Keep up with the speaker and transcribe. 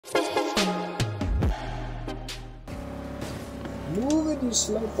Move it, you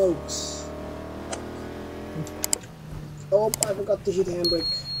slow folks. Oh, I forgot to hit handbrake.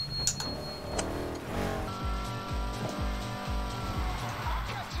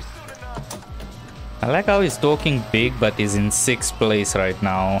 I like how he's talking big, but he's in 6th place right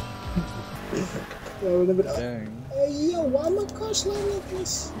now. Yo, why my car sliding like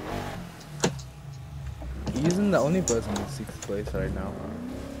this? He isn't the only person in 6th place right now.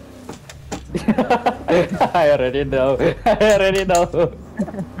 I already know. I already know.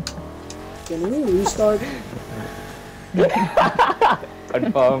 Can we restart?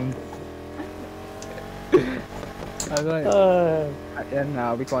 Confirmed. And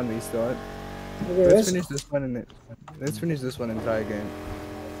now we can't restart. Okay, let's finish this one and try again.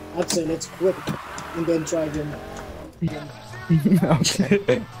 I'd say let's quit and then try again.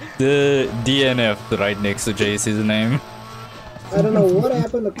 Okay. The DNF right next to JC's name. I don't know what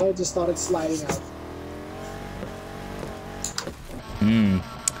happened, the car just started sliding out.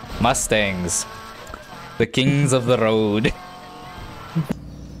 Mustangs. The kings of the road.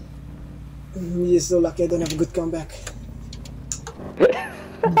 You're so lucky I don't have a good comeback.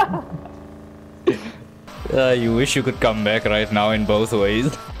 You wish you could come back right now in both ways.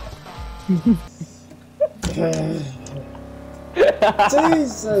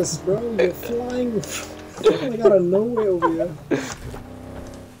 Jesus, bro, you're flying like out of nowhere over here.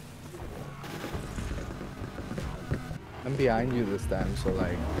 I'm behind you this time, so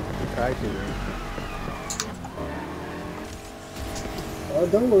like, try to. Oh,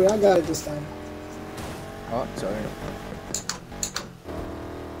 don't worry, I got it this time. Oh, sorry.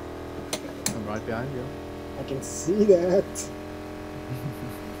 I'm right behind you. I can see that.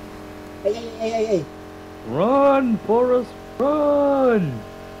 Hey. Run, Forrest, run!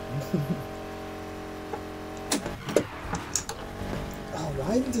 Oh,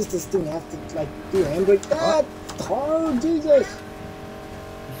 why does this thing have to, like, do handbrake? That! Oh, Jesus!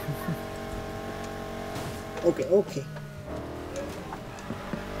 Okay.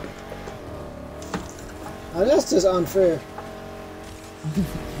 Now that's just unfair.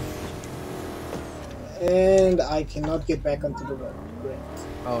 And I cannot get back onto the road. Great.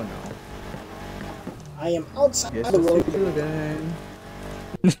 Oh no. I am outside Yes, the road.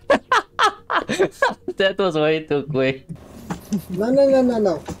 That was way too quick.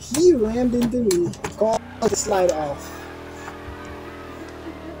 No. He rammed into me. Called the slide off.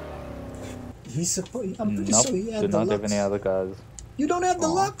 He's supposed. I'm pretty sure he had do the not Lux. have any other cars. You don't have the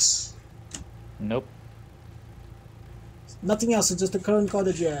Lux? Nope. Nothing else, it's just the current car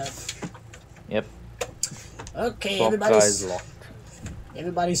that you have. Yep. Okay, Top guys locked.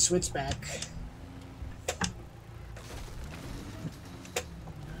 everybody switch back.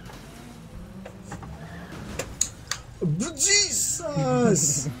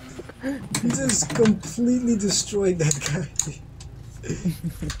 Jesus! He just completely destroyed that guy.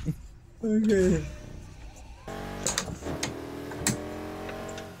 Okay.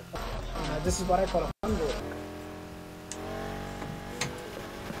 This is what I call a convoy.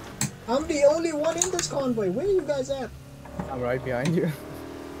 I'm the only one in this convoy. Where are you guys at? I'm right behind you.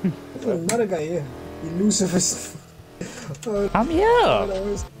 There's another guy here. Elusivist. I'm here.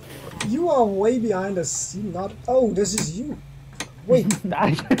 You are way behind us. You not. Oh, this is you. Wait.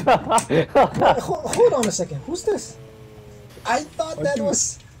 Hold on a second. Who's this? I thought that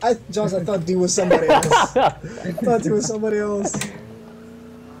was. Josh, I thought he was somebody else. I thought he was somebody else.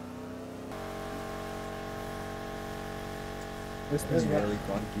 This thing really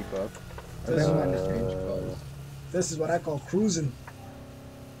can't keep up. This is what I call cruising.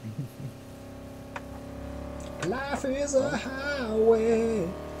 Life is a highway,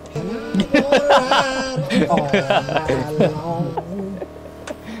 and I'm gonna ride all night long.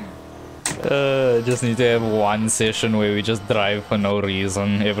 Just need to have one session where we just drive for no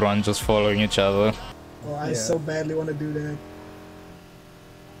reason. Everyone just following each other. Oh, I so badly want to do that.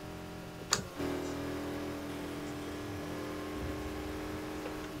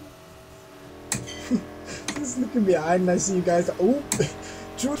 Just looking behind and I see you guys. Oh,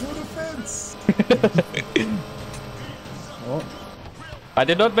 through the fence. Oh. I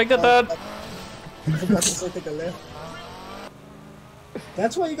did not make the turn. I forgot to say take a left.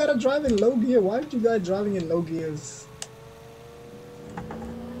 That's why you gotta drive in low gear. Why aren't you guys driving in low gears?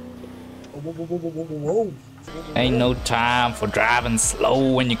 Whoa. Ain't no time for driving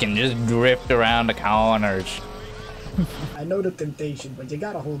slow when you can just drift around the corners. I know the temptation, but you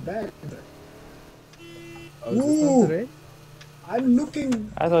gotta hold back. Oh, is this not today? I'm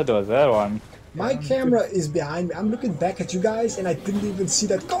looking. I thought it was that one. My camera is behind me. I'm looking back at you guys, and I didn't even see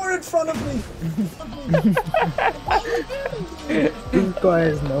that car in front of me. This car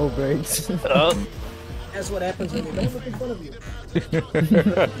has no brakes. Oh. That's what happens when you don't look in front of you.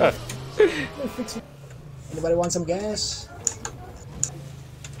 Anybody want some gas?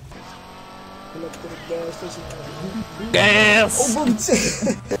 Pull up to the gas station. Gas! Oh, boom!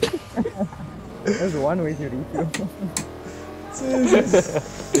 There's one way to refuel.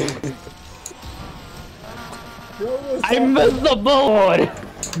 Bro, I missed the board!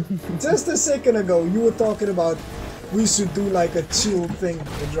 just a second ago, you were talking about we should do like a chill thing.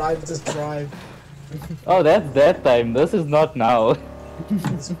 The drive, just drive. Oh, that's that time. This is not now.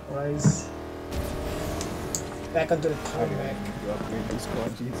 Jesus Christ. Back onto the tarmac. You upgrade this car,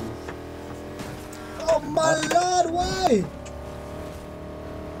 Jesus. Oh my lord, why?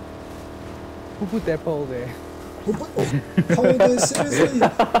 Who put that pole there? Who put hold this seriously?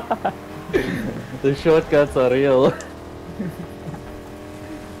 The shortcuts are real.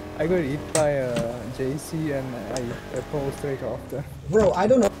 I got hit by a JC and I pole straight after. Bro, I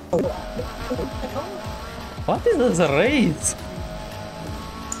don't know. What is this race?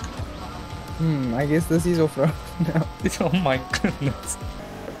 I guess this is off-road now. Oh my goodness.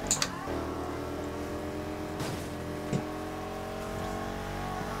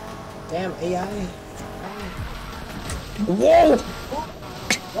 Damn AI. Whoa!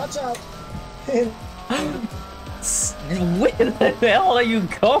 Watch out. Where the hell are you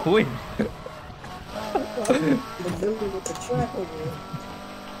going? The building with the track over here.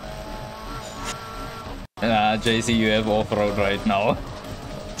 Nah, JC, you have off-road right now.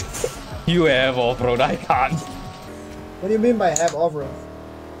 You have off-road, I can't. What do you mean by have off-road?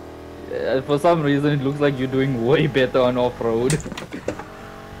 For some reason, it looks like you're doing way better on off-road.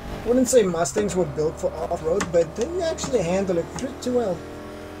 Wouldn't say Mustangs were built for off-road, but they actually handle it pretty well.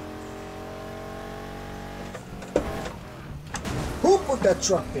 Who put that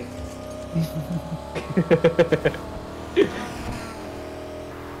truck there?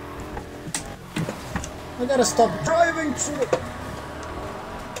 I gotta stop driving through it.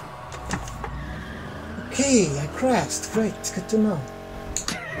 Okay, I crashed. Great, good to know.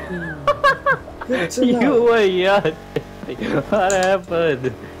 Good to know. You were young. What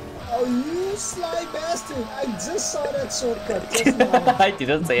happened? Oh, you sly bastard! I just saw that shortcut just now. I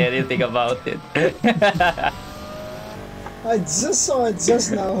didn't say anything about it. I just saw it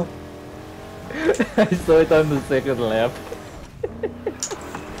just now. I saw it on the second lap.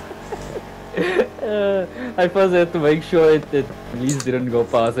 I first had to make sure it at least didn't go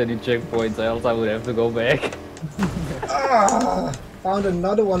past any checkpoints, else I would have to go back. Ah, found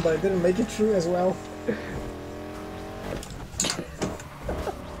another one, but I didn't make it through as well.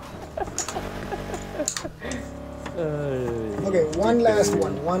 Okay, one last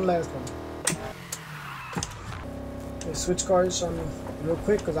one. Okay, switch cars on real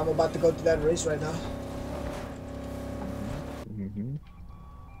quick because I'm about to go to that race right now.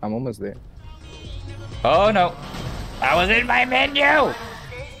 I'm almost there. Oh no! I was in my menu!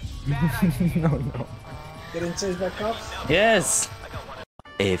 No. Getting chased by cops? Yes!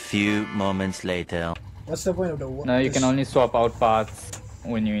 A few moments later. What's the point of the No, you can only swap out parts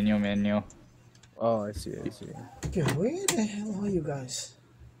when you're in your menu. Oh, I see. Okay, where the hell are you guys?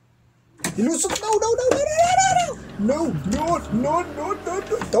 You lose some. No!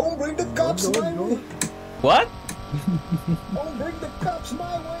 Don't bring the cops my way! What? Don't bring the cops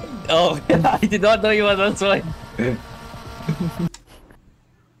my way! Oh, I did not know you were that way.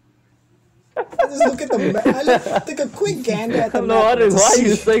 I just look at the map. I take a quick gander at the I'm map. wondering to why see-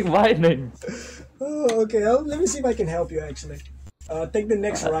 you saying my name. Oh, okay. Let me see if I can help you actually. Take the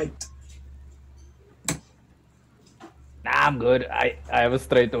next right. Nah, I'm good. I have a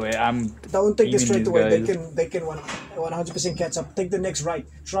straightaway. Don't take this Even straight away. these They can 100% catch up. Take the next right.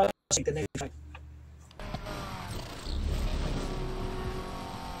 Try to take the next right.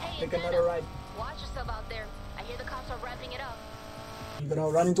 Hey, Take Amanda, another right. watch yourself out there. I hear the cops are wrapping it up. You're gonna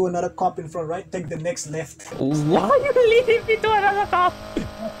run into another cop in front, right? Take the next left. Why are you leading me to another cop?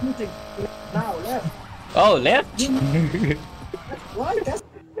 Now left. Oh, left? Why? That's.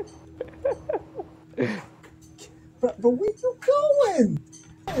 But where you going?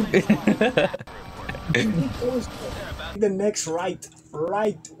 The next right,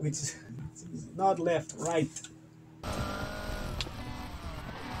 which is not left, right.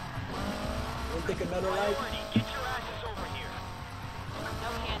 We'll take another right.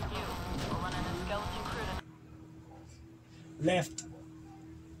 Left.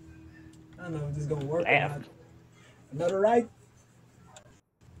 I don't know if this is gonna work or not. Left. Another right.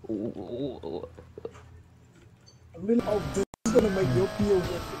 I'm really. Oh, this is gonna make your peel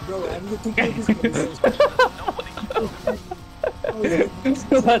work, bro. I'm looking for this.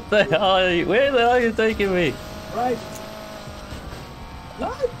 What the hell are you? Where the hell are you taking me? Right.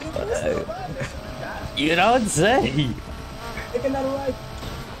 Right. That's not bad. You don't say. Take another right.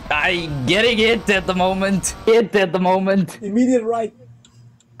 I getting hit at the moment. Hit at the moment. Immediate right.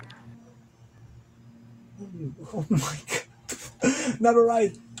 Oh my god. Another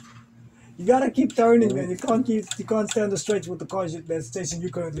right. You gotta keep turning, man. You can't stay on the stretch with the cars that's chasing you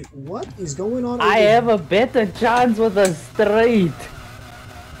currently. What is going on? I have a better chance with a straight.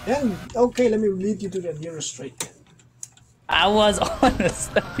 Then okay, let me lead you to the nearest straight. I was on a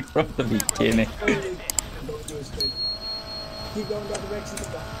straight from the beginning. Go to a straight. Keep going that direction and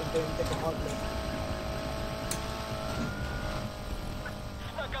then take a hard left.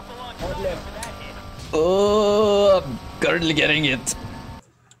 Hard left. Oh, I'm currently getting it.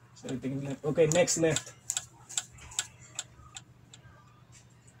 So taking left. Okay, next left.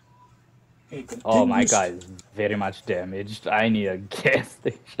 Okay, Oh my continuous. god, is very much damaged. I need a gas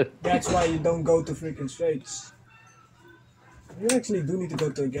station. That's why you don't go to freaking straights. You actually do need to go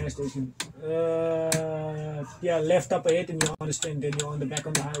to a gas station. Yeah, left up ahead and you're on the straight, then you're on the back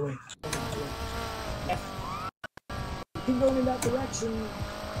on the highway. Left. Keep going in that direction,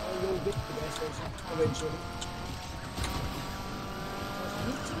 and you'll get to the gas station eventually.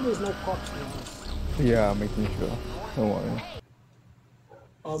 There's no cops now. Yeah, making sure. Don't worry.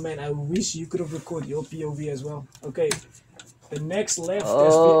 Oh man, I wish you could have recorded your POV as well. Okay, the next left,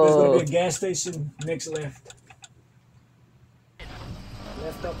 there's gonna be a gas station. Next left.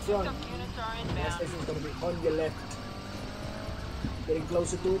 Left up front. Gas station is gonna be on your left. Getting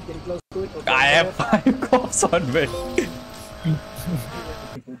closer to it, getting closer to it. Okay, I have left. 5 cops on me.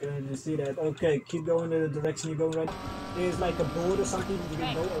 Okay, you see that. Okay, keep going in the direction you're going right. There's like a board or something you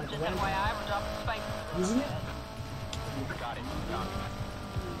can go, like a ramp. Using it?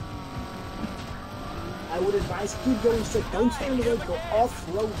 I would advise keep going straight. Don't stay on the road, go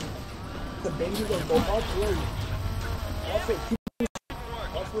off-road. The bendy road, go off-road. Off it, keep going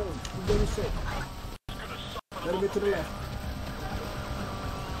off-road, keep going straight. A little bit to the left.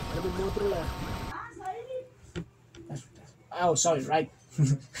 A little bit more to the left. Oh, sorry, right.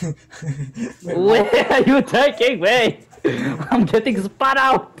 Where are you taking me? I'm getting spun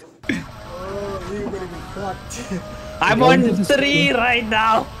out. Oh, you're gonna be caught. I'm on 3 right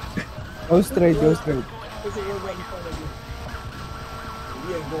now. Go straight, go straight. There's a road right in front of you.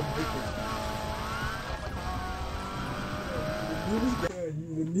 We ain't gonna make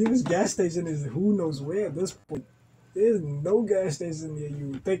it. The nearest gas station is who knows where at this point. There's no gas station near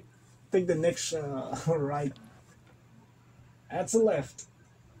you. Take the next right. That's a left.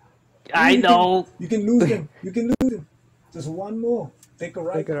 I know. You can lose them. You can lose them. Just one more. Take a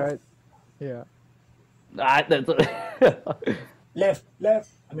right. Take a right. Yeah. Left. Left.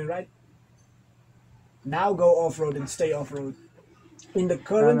 I mean right. Now go off-road and stay off-road. In the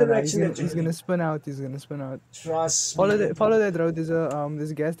current direction that you're He's gonna spin out. He's gonna spin out. Trust Follow me. that. Follow that road. There's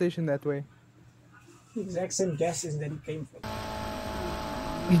a gas station that way. The exact same gas station that he came from.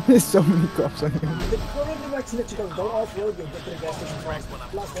 There's so many cops on him. The current direction that you go off-road, you'll get to the gas station faster.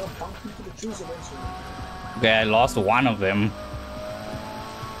 Plus, they'll bump into the trees eventually. Okay, I lost one of them.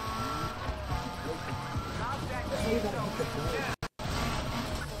 That's why you gotta hit the road.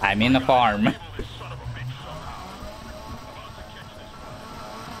 I'm in a farm.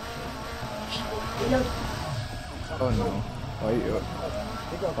 Oh no.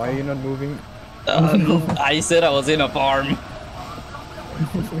 Why are you not moving? I said I was in a farm.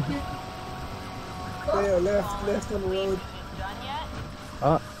 There, left on the road.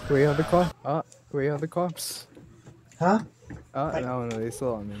 Where are the cops? Where are the cops? Huh? No, they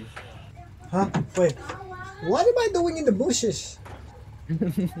still on me. Huh? Wait. What am I doing in the bushes?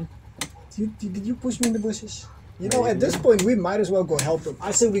 Did you push me in the bushes? You know, at this point, we might as well go help him.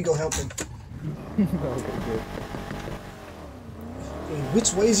 I say we go help him. Okay, good. Okay,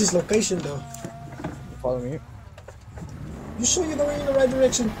 which way is his location, though? Follow me. You sure you're going in the right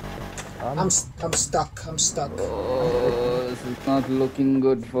direction? Um, I'm stuck. I'm stuck. Oh, this is not looking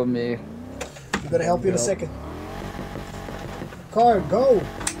good for me. I'm gonna help you in a second. Car, go!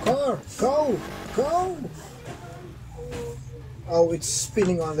 Car, go! Go! Oh, it's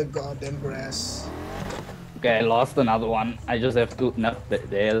spinning on the goddamn grass. Okay, I lost another one. I just have to. No,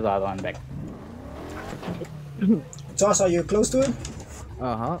 there's the other one back. Josh, are you close to it?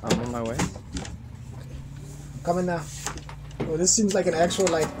 I'm on my way. Coming now. Oh, this seems like an actual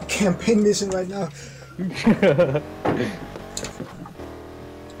like campaign mission right now.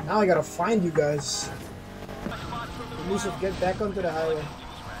 Now I gotta find you guys. You should get back onto the highway.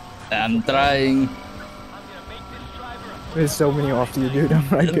 I'm trying. There's so many after you, dude. I'm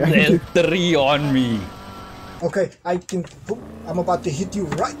right behind There's you. 3 on me. Okay, I'm about to hit you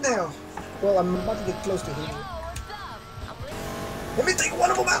right now. Well, I'm about to get close to hitting you. Let me take one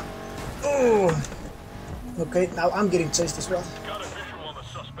of them out. Oh. Okay, now I'm getting chased as well.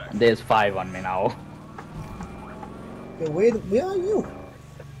 There's 5 on me now. Okay, where are you?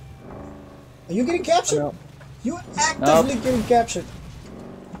 Are you getting captured? No. You are actively getting captured.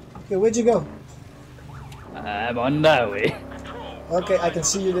 Okay, where'd you go? I'm on the way. Okay, I can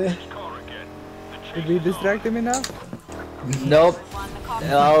see you there. Did we distract him enough? Nope.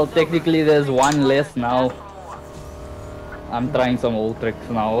 Well, technically there's 1 less now. I'm trying some old tricks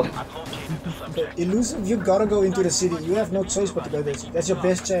now. Okay, Elusive, you gotta go into the city. You have no choice but to go there. That's your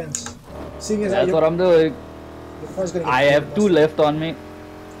best chance. Seeing as That's what I'm doing. your car's gonna get I have 2 left on me.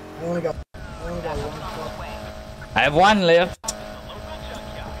 I only got one car. I have 1 left.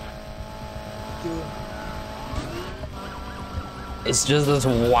 Two. It's just this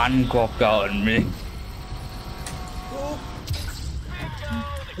 1 cop on me.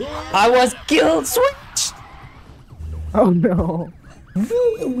 I was kill switched. Oh no.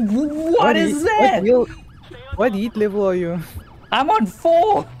 What is that? What heat level are you? I'm on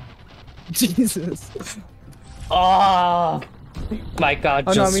 4. Jesus. Oh, my car Oh,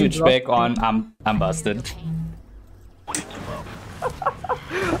 no, just I mean switched drop. back on. I'm busted.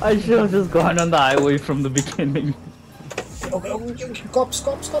 I should have just gone on the highway from the beginning. Okay, cops.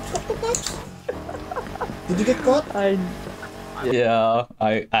 Did you get caught? Yeah,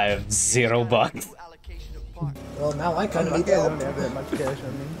 I have 0 bucks. Well, now I kind of I need don't help. have that much cash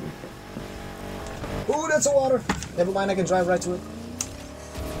on me. Ooh, that's a water. Never mind, I can drive right to it.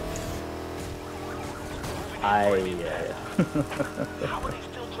 Okay,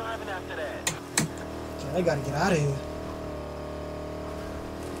 I gotta get out of here.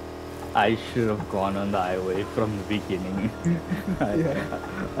 I should have gone on the highway from the beginning.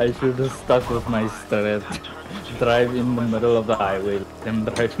 I should have stuck with my strat. Drive in the middle of the highway, let them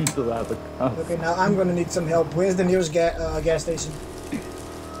drive into the other car. Okay, now I'm gonna need some help. Where's the nearest gas station?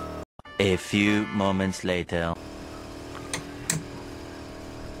 A few moments later.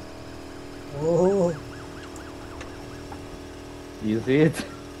 Oh, You see it?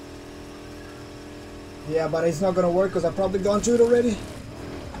 yeah, but it's not gonna work because I've probably gone through it already.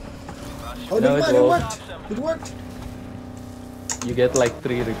 Oh, No, never mind, it it won't. worked. It worked. You get like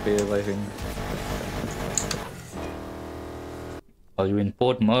 3 repairs, I think. Are you in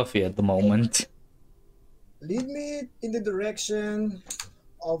Port Murphy at the moment? Lead me in the direction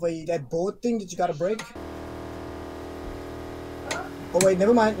of that boat thing that you gotta break. Oh wait,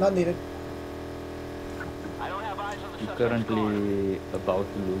 never mind, not needed. You're currently about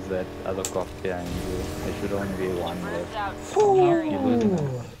to lose that other cop behind you. There should only be 1 left. You lose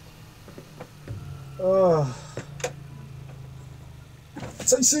it. Oh.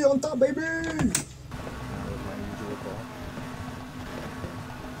 Say on top, baby!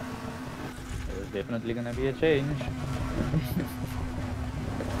 There's definitely gonna be a change.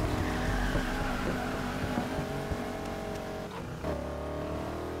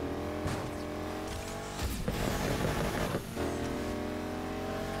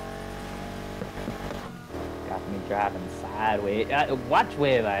 Got me driving sideways. Watch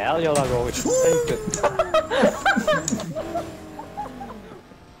where the hell you're going. Take it.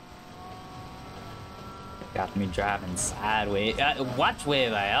 Got me driving sideways. Watch where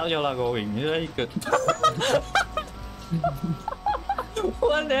the hell you're going. Take it.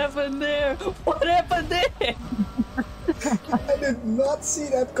 What happened there? What happened there? I did not see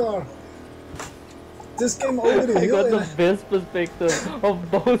that car. Just came over the I hill got the and best perspective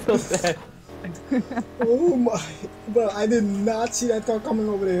of both of that. oh my, bro, I did not see that car coming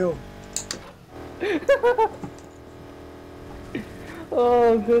over the hill.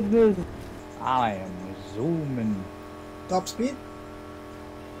 Oh goodness. I am zooming. Top speed?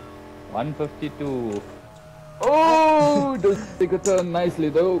 152. Oh, does take a turn nicely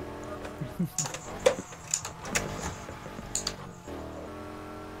though.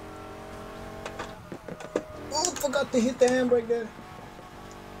 Oh, forgot to hit the handbrake there.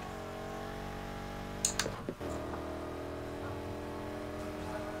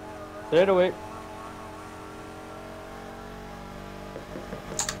 Straight away.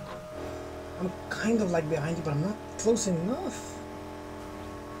 I'm kind of like behind you, but I'm not close enough.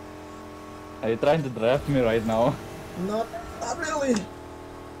 Are you trying to draft me right now? Not really.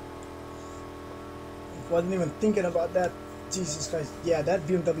 Wasn't even thinking about that. Jesus Christ. Yeah, that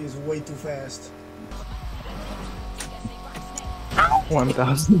BMW is way too fast.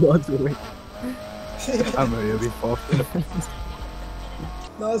 1,000 watts away. I'm really off.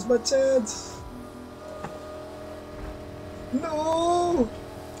 Now's my chance. No!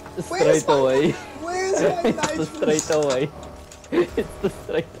 Straight away. Where's my It's the nitrous? straight away. It's the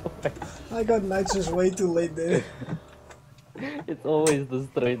straight away. I got nitrous way too late there. It's always the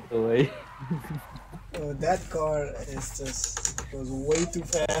straightaway. That car is just goes way too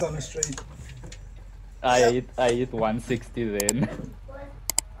fast on the straight. I hit 160 then.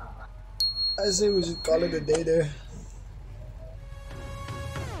 I say we should call it a day there.